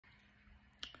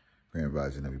Grand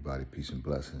Rising, everybody. Peace and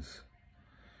blessings.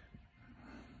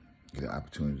 Get an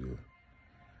opportunity to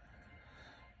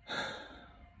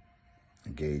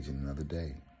engage in another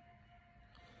day.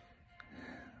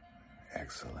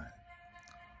 Excellent.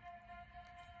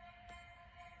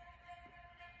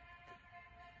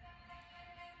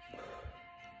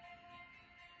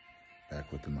 Back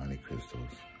with the money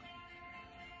crystals.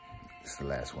 It's the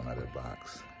last one out of the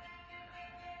box.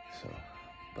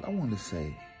 But I want to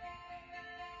say,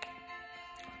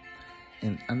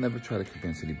 and I never try to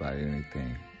convince anybody of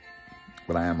anything,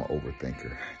 but I am an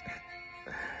overthinker.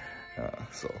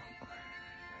 So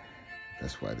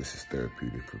that's why this is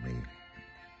therapeutic for me.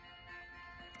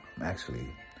 Actually,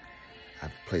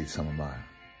 I've played some of my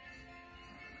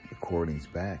recordings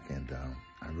back, and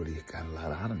I really got a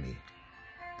lot out of me.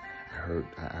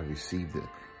 I received the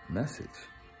message,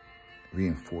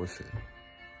 reinforce it.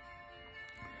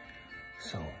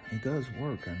 So it does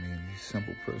work. I mean, these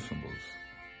simple principles,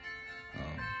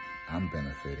 I'm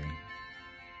benefiting.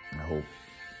 I hope,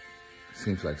 it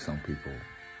seems like some people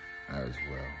are as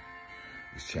well.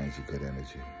 It's changing good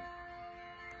energy.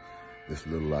 This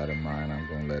little light of mine, I'm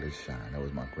gonna let it shine. That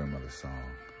was my grandmother's song.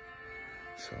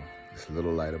 So this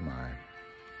little light of mine.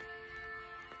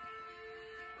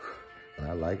 And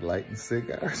I like lighting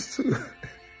cigars too.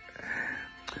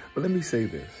 But let me say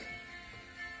this.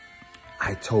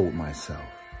 I told myself.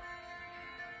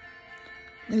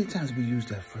 Many times we use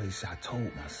that phrase, I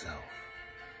told myself.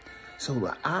 So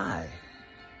the I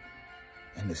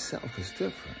and the self is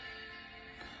different.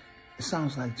 It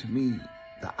sounds like to me,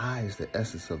 the I is the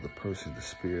essence of the person, the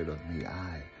spirit of me,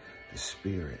 I, the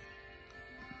spirit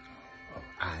of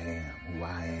I am, who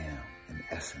I am in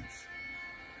essence.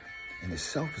 And the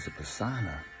self is a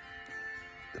persona,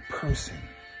 the person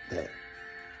that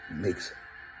makes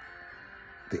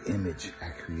the image I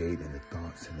create and the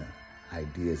thoughts and the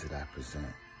ideas that I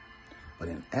present. But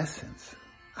in essence,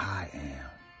 I am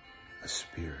a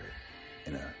spirit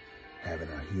and having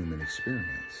a human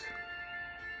experience.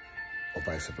 Or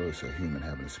vice versa, a human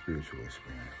having a spiritual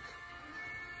experience.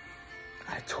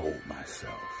 I told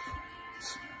myself,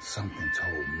 something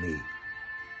told me,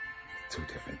 two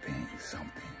different things,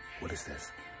 something. What is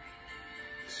this?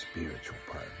 The spiritual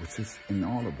part, which is in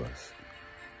all of us.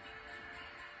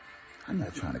 I'm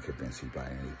not trying to convince you by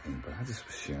anything, but I just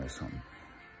was sharing something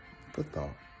for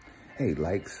thought. Hey,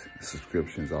 likes,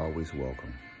 subscriptions, always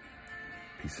welcome.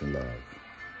 Peace and love.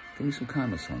 Give me some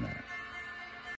comments on that.